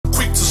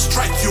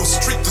a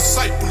street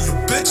disciple, you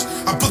bitch.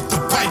 I put the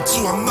pipe to,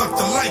 I'm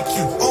nothing like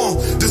you.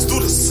 This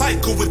dude is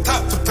psycho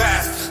without the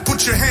path.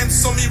 Put your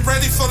hands on me,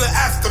 ready for the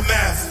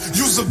aftermath.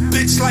 Use a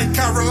bitch like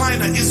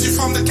Carolina. Is you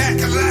from the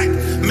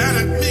Cackalack? Mad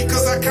at me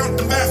cause I count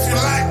the math you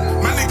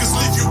like. My niggas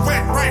leave you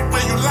wet right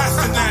where you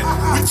laughing at.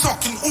 We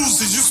talking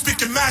oozes, you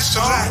speaking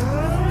Mashalak.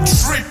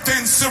 Draped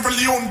in Sierra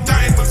Leone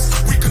diamonds.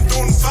 We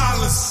condone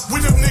violence. We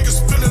them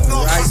niggas spilling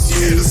off. Right,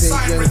 ladies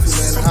and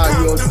gentlemen,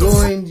 how you're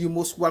doing? You're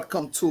most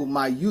welcome to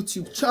my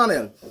YouTube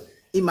channel,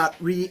 Imat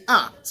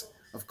React.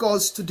 Of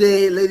course,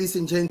 today, ladies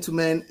and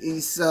gentlemen,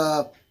 is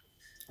the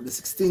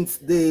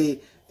 16th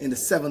day in the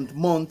 7th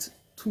month,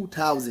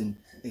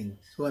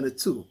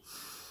 2022.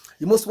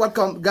 You're most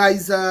welcome,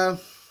 guys.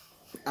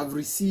 I've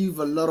received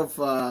a lot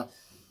of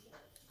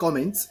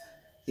comments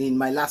in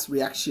my last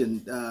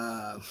reaction.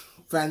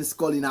 Fans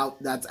calling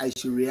out that I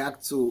should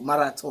react to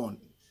Marathon.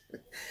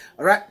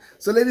 All right,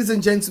 so ladies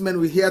and gentlemen,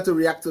 we're here to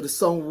react to the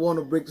song. We want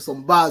to break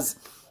some bars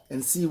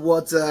and see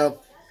what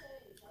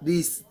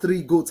these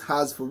three goats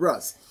has for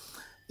us.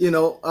 You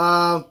know,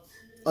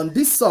 on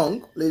this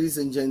song, ladies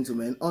and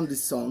gentlemen, on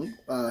this song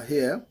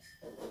here,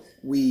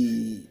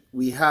 we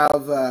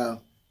have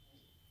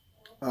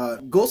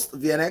Ghost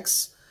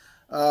VnX.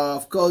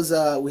 Of course,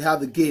 we have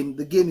the game.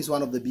 The game is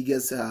one of the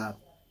biggest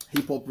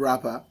hip-hop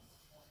rapper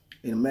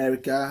in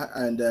America,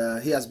 and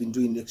he has been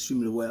doing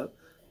extremely well.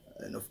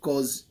 And of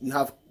course, you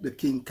have the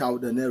King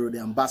Denero, the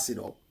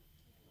ambassador.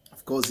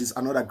 Of course, he's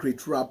another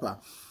great rapper.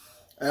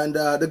 And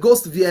the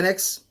Ghost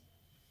VnX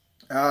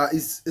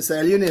is a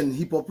Sierra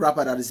hip-hop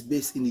rapper that is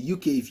based in the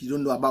UK, if you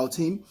don't know about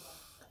him.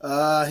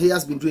 He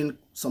has been doing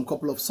some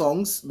couple of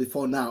songs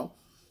before now.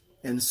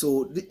 And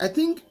so, I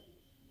think,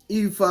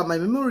 if my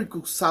memory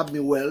could serve me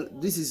well,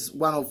 this is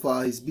one of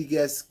his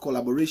biggest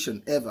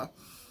collaboration ever.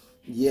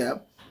 Yeah,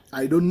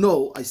 I don't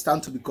know, I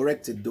stand to be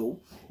corrected though,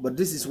 but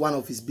this is one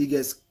of his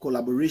biggest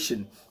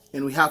collaboration.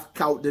 And we have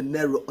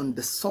Denero on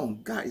the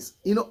song. Guys,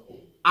 you know,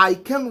 I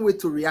can't wait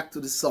to react to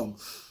the song.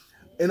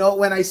 You know,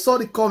 when I saw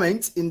the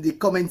comments in the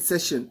comment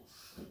section,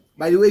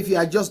 by the way, if you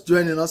are just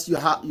joining us, you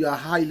are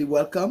highly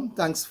welcome.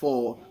 Thanks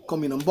for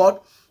coming on board.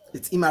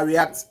 It's Ima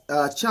React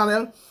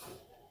channel.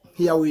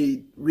 Here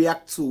we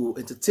react to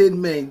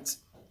entertainment,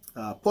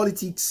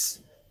 politics,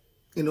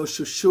 you know,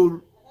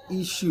 social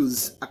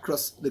issues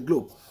across the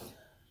globe.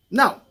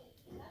 Now,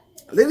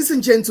 ladies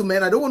and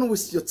gentlemen, I don't want to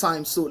waste your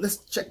time, so let's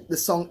check the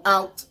song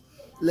out.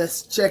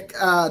 Let's check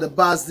the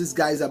bars these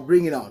guys are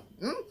bringing on.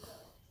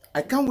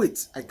 I can't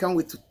wait. I can't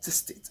wait to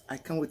test it. I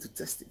can't wait to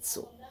test it.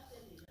 So,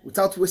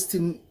 without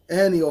wasting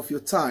any of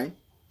your time,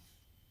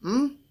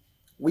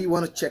 we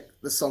want to check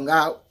the song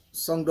out.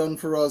 Song done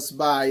for us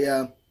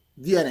by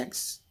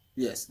VnX.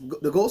 Yes,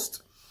 the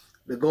Ghost.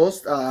 The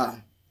Ghost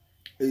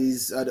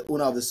is the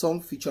owner of the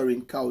song,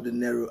 featuring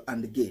Denero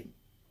and the game.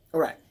 All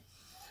right.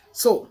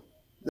 So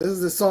this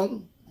is the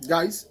song,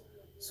 guys.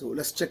 So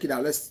let's check it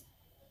out. Let's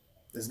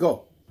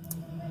go.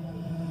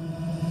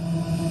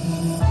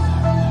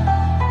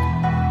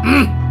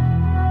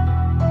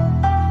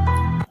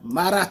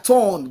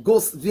 Marathon,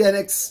 Ghost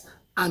VnX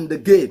and the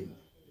game,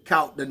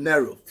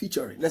 Denero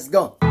featuring. Let's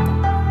go. Hey,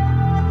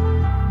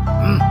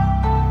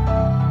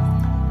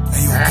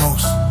 yo,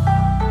 Ghost.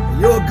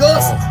 Yo,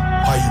 Ghost.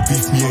 How you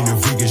beef me in the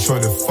Vegas, try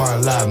to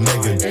find like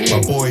Megan.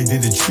 My boy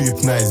did a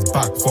trip, now he's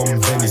back from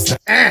Venice.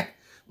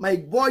 My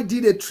boy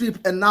did a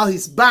trip and now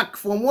he's back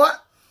from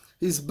what?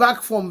 He's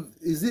back from,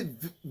 is it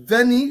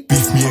Venice?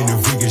 Beef me in the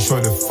Vegas,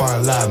 try to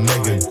find like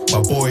Megan.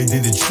 My boy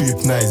did a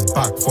trip, now he's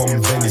back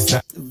from Venice.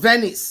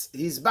 Venice.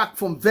 He's back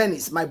from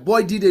Venice. My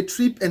boy did a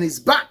trip and he's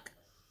back.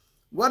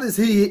 What is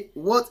he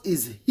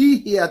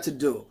here to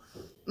do?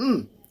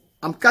 I'm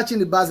catching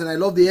the buzz and I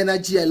love the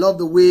energy. I love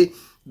the way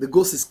the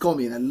Ghost is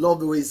coming. I love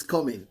the way he's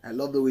coming. I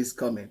love the way he's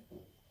coming.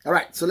 All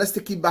right, so let's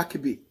take it back a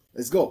bit.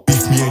 Let's go.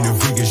 Beef me in the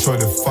Vegas, try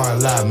to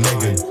find like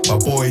Megan. My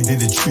boy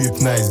did a trip,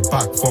 now he's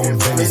back from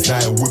Venice. Now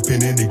he's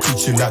whipping in the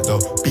kitchen like the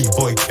big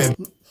boy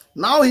chemist.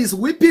 Now he's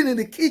whipping in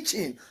the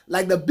kitchen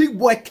like the big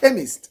boy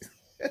chemist.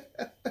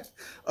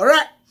 All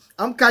right,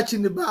 I'm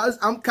catching the buzz.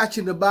 I'm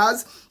catching the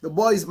buzz.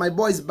 My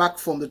boy is back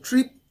from the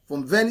trip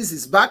from Venice.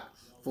 He's back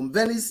from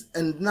Venice,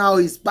 and now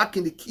he's back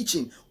in the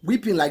kitchen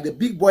whipping like the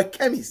big boy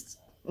chemist.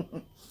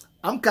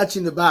 I'm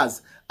catching the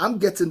buzz. I'm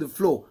getting the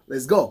flow.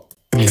 Let's go.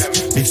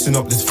 Mixing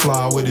up this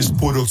flour with this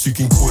bulldogs, you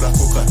can call that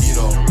cocaine.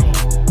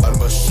 And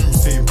my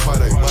shoes same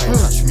product, might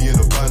catch me in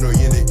the bano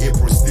in the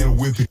April, still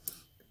whipping.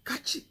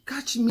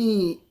 Catch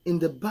me in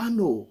the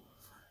bano.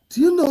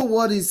 Do you know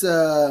what is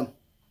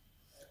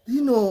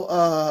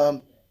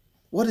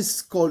what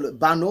is called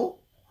bano?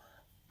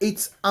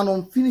 It's an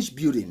unfinished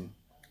building,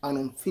 an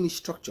unfinished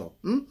structure.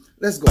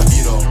 Let's go.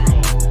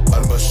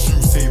 And my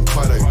shoes same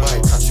product,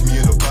 might catch me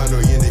in the bano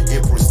in the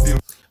April, still.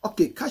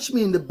 Okay, catch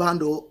me in the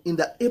bando in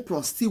the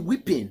apron, still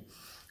whipping.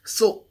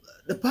 So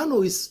the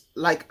bando is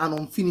like an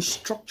unfinished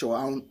structure,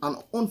 an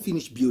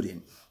unfinished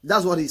building.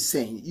 That's what he's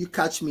saying. You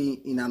catch me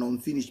in an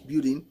unfinished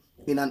building,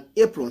 in an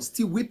apron,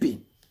 still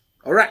whipping.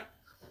 All right,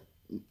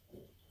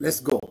 let's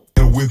go.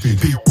 Whipping,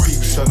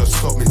 niggas tryna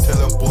stop me,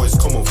 tell them boys,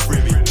 come on,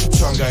 free me.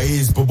 Changa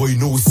is, but boy,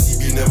 no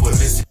CB never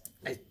listen.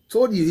 I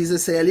told you he's a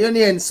Sierra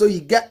Leonean, so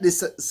you get this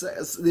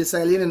the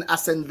Sierra Leonean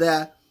accent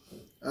there.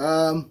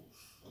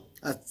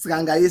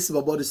 Changa is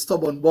about the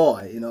stubborn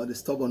boy, you know, the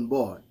stubborn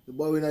boy. The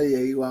boy will not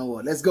hear you one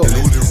word. Let's go.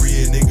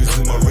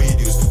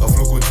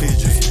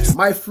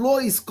 My flow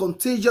is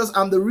contagious.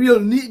 I'm the real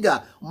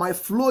nigga. My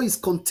flow is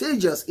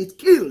contagious. It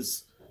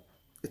kills.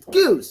 It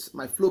kills.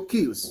 My flow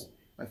kills.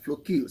 My flow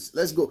kills.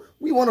 Let's go.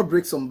 We want to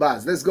break some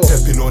bars. Let's go.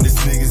 Stepping on these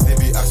niggas, they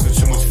be asking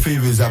too much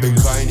favors. I've been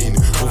grinding,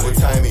 over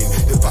timing.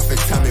 The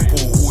perfect timing,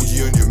 pull OG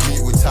on your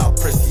meat without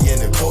pressing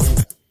and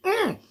button.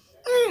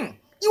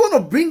 You want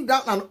to bring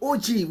down an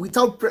OG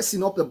without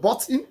pressing up the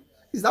button?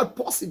 Is that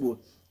possible?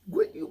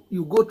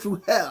 You go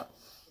through hell.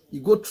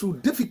 You go through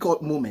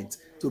difficult moments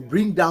to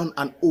bring down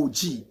an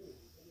OG.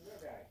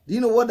 Do you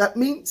know what that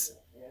means?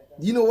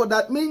 Do you know what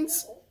that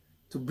means?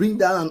 To bring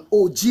down an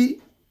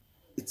OG,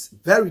 it's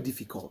very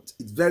difficult.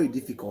 It's very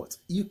difficult.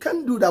 You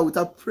can't do that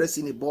without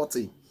pressing a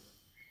button.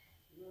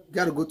 You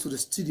got to go to the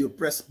studio,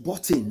 press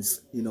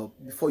buttons, you know,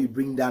 before you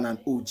bring down an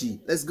OG.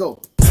 Let's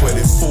go.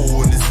 24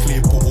 on this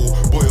clear bottle,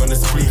 boy on the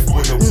split,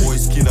 boy the boy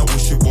skin, I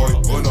wish your boy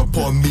run up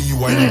on me.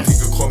 Why do you think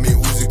they call me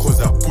Uzi?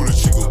 Cause I pull a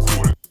trigger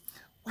cool.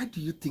 Why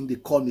do you think they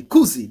call me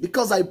Kuzi?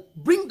 Because I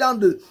bring down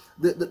the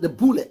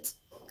bullet.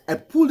 I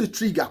pull the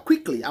trigger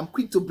quickly. I'm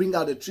quick to bring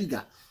out the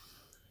trigger.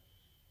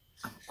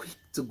 I'm quick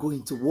to go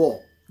into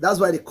war. That's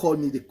why they call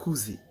me the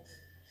Kuzi.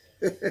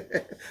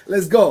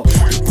 Let's go.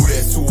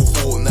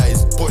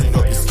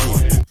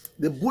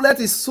 The bullet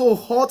is so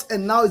hot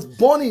and now it's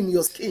burning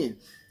your skin.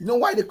 You know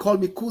why they call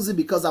me Kuzi?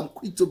 Because I'm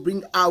quick to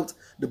bring out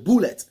the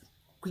bullet.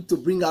 Quick to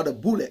bring out a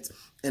bullet.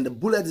 And the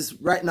bullet is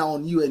right now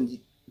on you and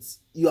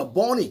you are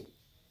burning.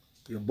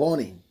 You're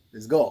burning.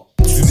 Let's go.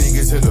 2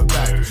 niggas in the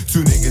back,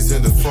 2 niggas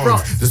in the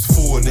front. There's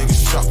 4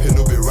 niggas shopping,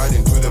 no be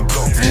riding through them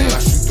blocks. I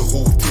shoot the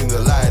whole thing, the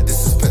lie,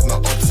 disrespect my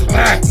option.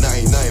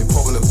 99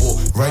 problem ball,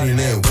 riding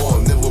in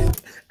one, never.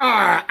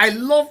 I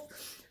love,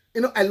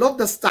 you know, I love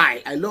the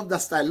style. I love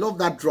that style. I love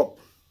that drop.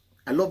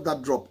 I love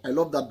that drop. I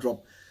love that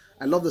drop.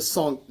 I love the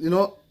song. You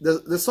know,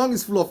 the song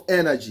is full of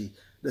energy.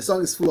 The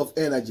song is full of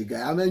energy,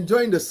 guy. I'm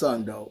enjoying the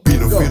song, though.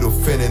 Been afraid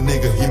of any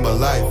nigga in my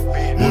life.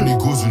 Money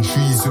grows on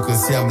trees, you can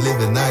say I'm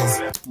living nice.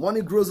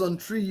 Money grows on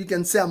tree, you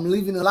can say I'm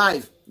living a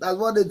life. That's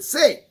what they'd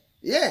say.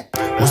 Yeah.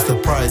 What's the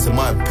price? I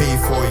might pay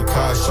for it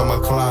cash. On my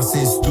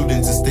classes,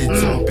 students and stay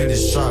top in the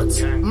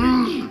shots.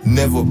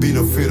 Never been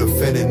afraid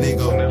of any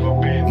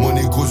nigga.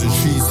 Money grows on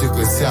trees, you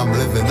can say I'm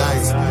living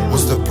nice.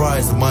 What's the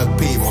price? I might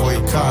pay for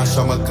it cash.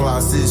 On my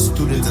classes,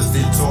 students and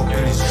stay top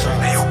in the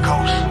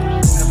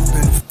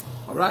shots.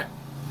 All right.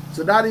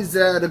 So that is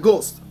the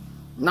Ghost.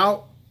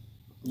 Now,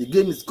 the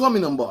game is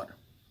coming on board.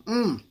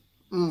 I'm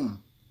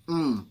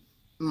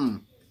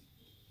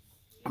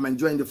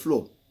enjoying the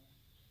flow.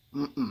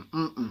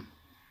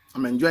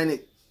 I'm enjoying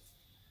it.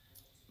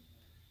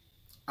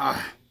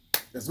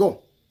 Let's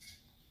go.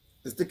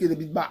 Let's take it a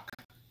bit back.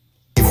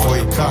 For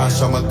a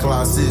cash, I'm a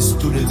classes,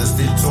 students are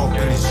still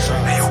talking.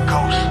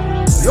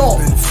 Yo,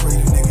 been afraid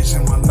of niggas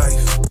in my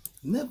life.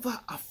 Never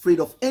afraid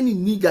of any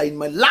nigga in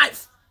my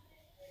life.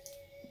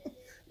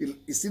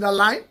 You see that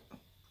line?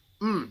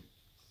 You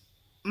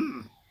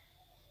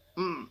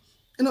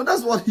know,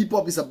 that's what hip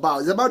hop is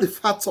about. It's about the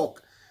fat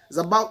talk. It's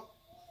about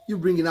you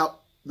bringing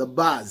out the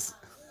bars.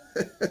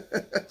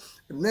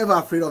 I'm never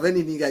afraid of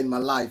any nigga in my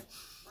life.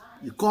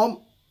 You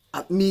come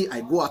at me, I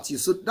go at you.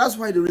 So that's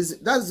why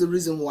that's the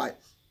reason why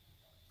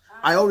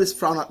I always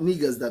frown at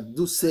niggas that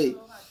do say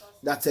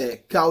that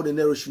Cow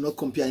Denero should not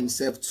compare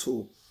himself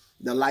to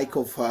the like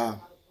of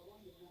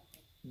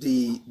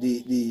the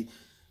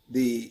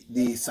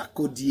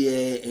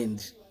Sarkodie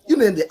and you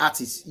name the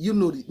artists, you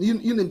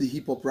name the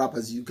hip hop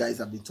rappers you guys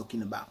have been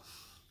talking about.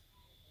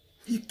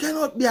 You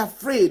cannot be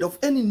afraid of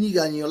any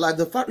nigga in your life.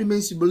 The fact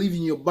remains you believe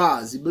in your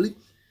bars. You believe,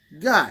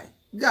 guy,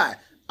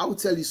 I will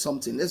tell you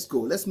something. Let's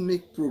go. Let's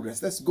make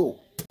progress. Let's go.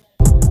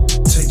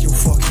 Take your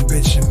fucking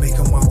bitch and make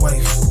her my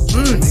wife.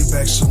 They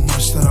back so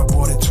much that I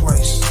bought it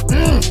twice.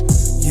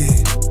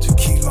 Yeah,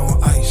 tequila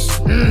on ice.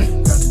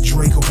 Got the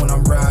Draco when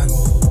I'm riding.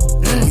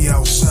 We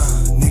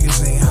outside,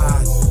 niggas ain't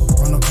hiding.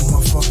 Run up in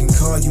my fucking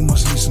car, you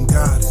must need some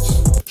guidance.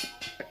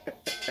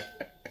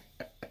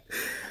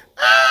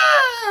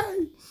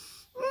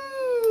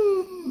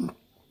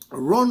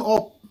 Run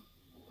up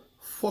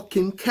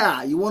fucking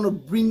car. You wanna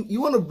bring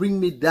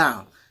me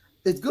down.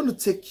 It's gonna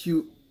take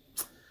you.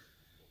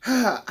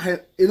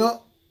 You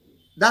know,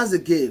 that's a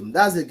game.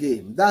 That's a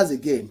game. That's a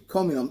game.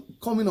 Coming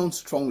on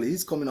strongly.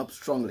 He's coming up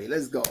strongly.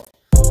 Let's go.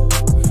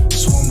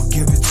 So I'ma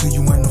give it to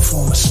you in the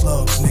form of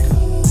slugs, nigga.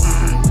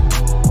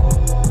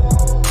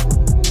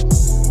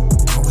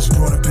 I was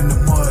brought up in the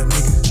mud,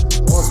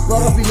 nigga. Was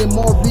brought up in the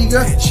mud,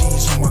 nigga.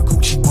 Cheese on my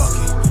Gucci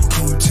bucket.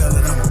 Can you tell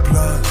it I'm a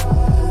blood?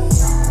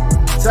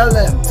 Tell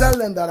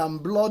them that I'm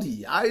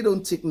bloody. I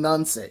don't take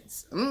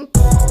nonsense. I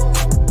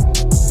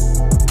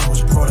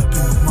was brought up in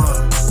the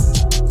mud.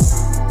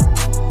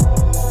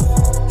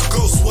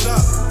 Ghost, what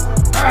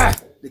up?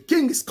 The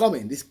king is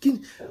coming. This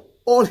king.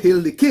 All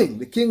hail the king.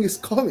 The king is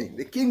coming.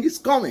 The king is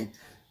coming.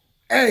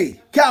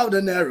 Hey,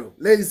 Denero,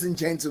 ladies and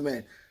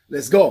gentlemen,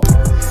 let's go.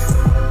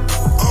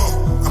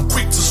 I'm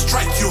quick to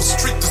strike, you're a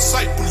strict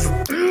disciple.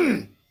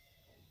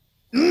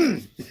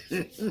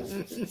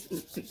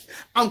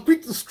 I'm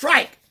quick to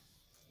strike,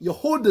 your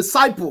whole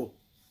disciple.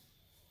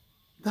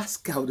 That's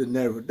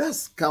Denero.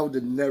 That's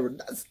Denero.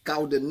 That's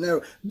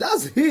Denero.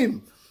 That's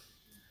him.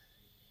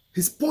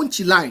 His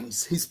punchy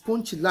lines. His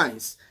punchy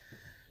lines.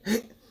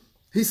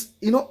 He's,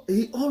 you know,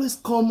 he always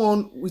come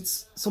on with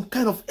some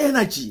kind of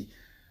energy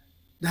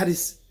that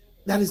is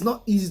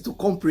not easy to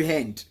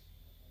comprehend.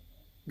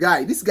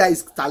 This guy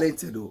is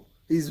talented though.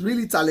 He's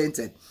really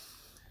talented.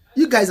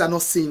 You guys are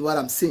not seeing what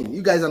I'm seeing.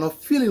 You guys are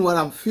not feeling what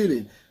I'm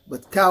feeling.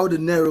 But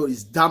Denero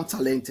is damn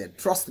talented.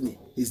 Trust me,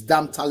 he's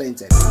damn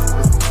talented.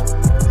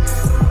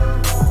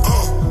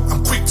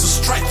 I'm quick to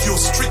strike, you're a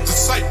strict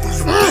disciple,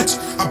 you bitch.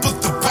 I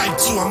put the pipe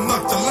to, I'm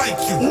nothing like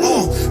you.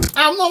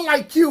 I'm not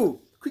like you.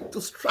 Quick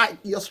to strike,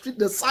 you're a strict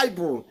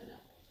disciple.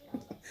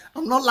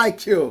 I'm not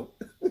like you.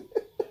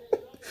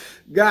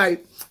 Guy,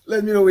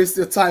 let me not waste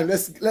your time.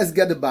 Let's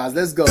get the bars.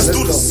 Let's go. Let's do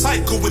the go.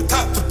 cycle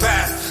without the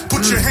path.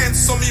 Put your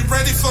hands on me,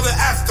 ready for the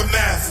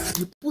aftermath.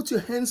 You put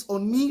your hands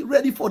on me,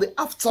 ready for the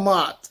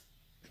aftermath.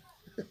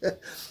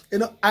 You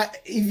know,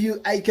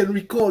 I can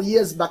recall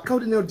years back,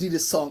 Denero did a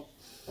song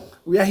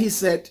where he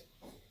said,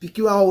 "Pick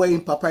you away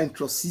in Papa and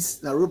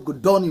Trossis, na rope go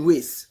down in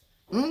waist."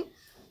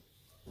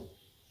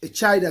 A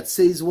child that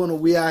says wanna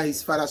wear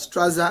his father's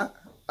trouser,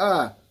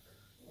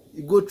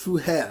 you go through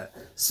hell.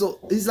 So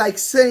it's like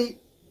saying,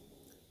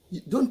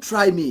 don't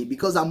try me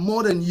because I'm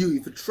more than you.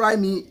 If you try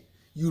me,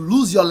 you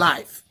lose your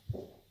life.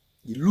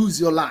 You lose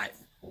your life.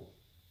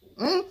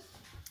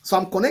 So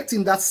I'm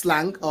connecting that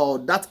slang or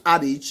that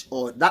adage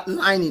or that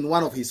line in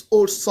one of his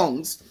old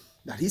songs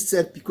that he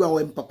said, "Piku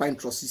away Papa and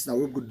Trossis na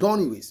rope go down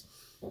anyways."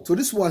 So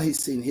this one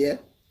he's saying here.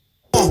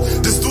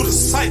 Let's do the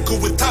cycle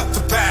without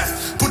the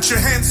path. Put your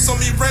hands on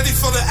me, ready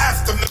for the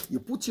aftermath. You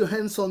put your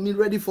hands on me,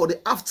 ready for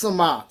the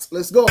aftermath.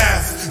 Let's go.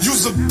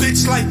 Use a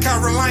bitch like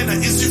Carolina.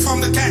 Is you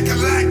from the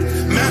Cackalack?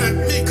 Mad at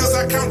me cause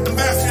I count the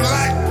math you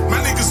like. My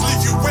niggas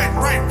leave you wet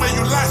right where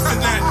you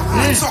laughing at.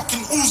 I'm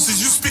talking Uzis,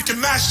 you speaking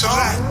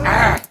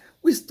Mashallah.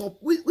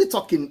 We're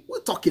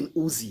talking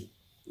Uzi.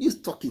 You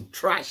talking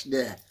trash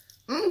there.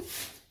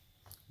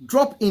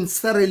 Drop in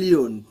Sierra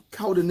Leone,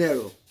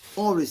 Denero.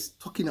 Always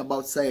talking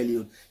about Sierra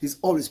Leone. He's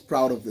always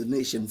proud of the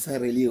nation,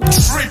 Sierra Leone.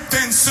 Straight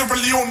in Sierra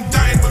Leone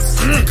diamonds.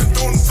 We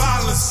condone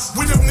violence.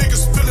 With them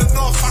niggas spilling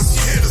off, I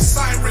see hear the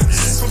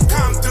sirens. From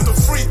Compton to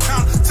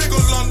Freetown, take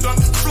on London.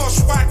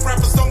 Flush white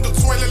rappers on the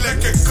toilet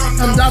like a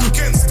condom.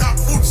 Can't stop,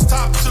 food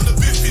stop till the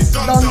biffy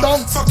done.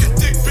 Fucking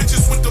dick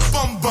bitches with the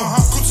bum bum.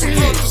 Could you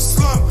love the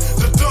slum?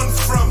 The done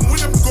from.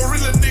 With them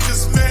gorilla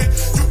niggas, man.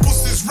 You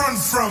pussies run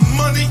from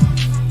money.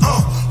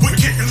 We're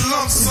getting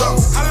lump sum.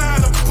 I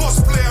had a boss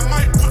player,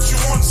 might put you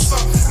on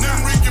some. Now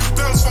I'm ringing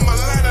bells from a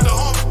line at the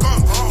hop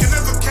pump. You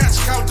never catch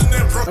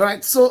Denero. All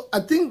right, so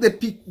I think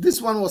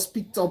this one was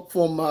picked up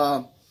from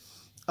one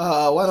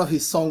of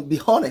his songs, Be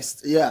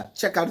Honest. Yeah,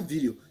 check out the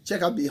video.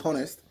 Check out Be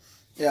Honest.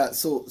 Yeah,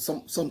 so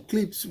some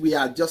clips we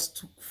are just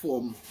took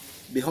from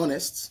Be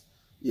Honest.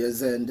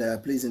 Yes, and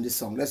plays in this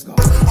song. Let's go.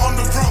 On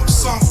the wrong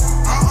song.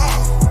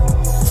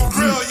 For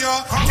real,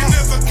 y'all. You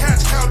never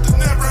catch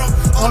Denero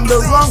on the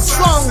wrong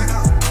song.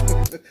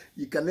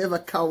 You can never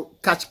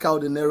catch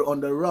Denero on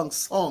the wrong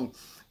song.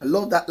 I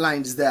love that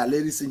lines there,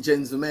 ladies and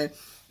gentlemen.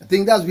 I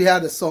think that's where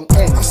the song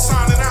ends. I'm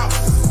signing out.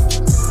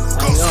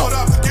 Go sort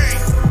out the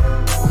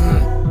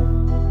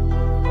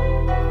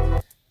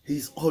game.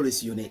 He's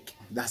always unique.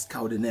 That's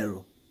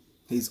Denero.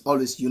 He's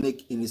always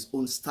unique in his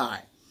own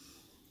style.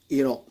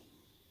 You know,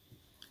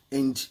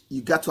 and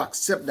you got to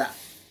accept that.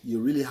 You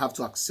really have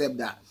to accept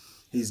that.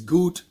 He's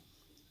good.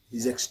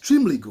 He's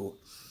extremely good.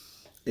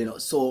 You know,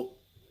 so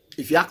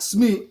if you ask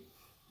me,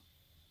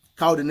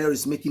 Denero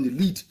is making the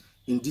lead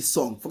in this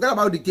song. Forget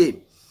about the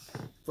game.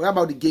 Forget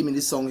about the game in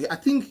this song. I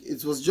think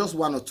it was just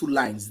one or two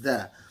lines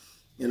there.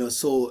 You know,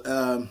 so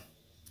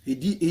he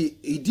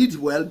did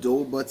well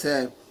though, but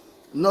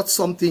not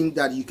something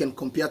that you can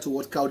compare to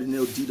what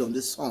Denero did on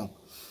this song.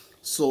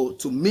 So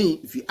to me,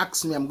 if you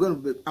ask me, I'm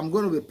going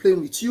to be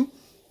playing with you.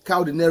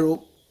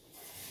 Denero,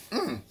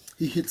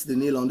 he hits the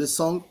nail on this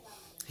song.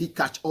 He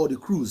catch all the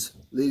crews,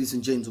 ladies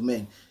and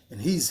gentlemen,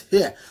 and he's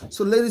here.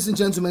 So ladies and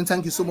gentlemen,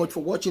 thank you so much for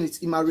watching. It's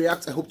Ima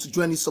React. I hope to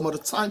join you some other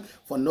time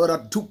for another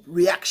dope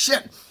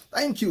reaction.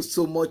 Thank you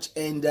so much.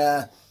 And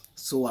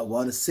so I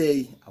want to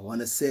say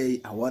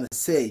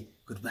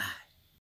goodbye.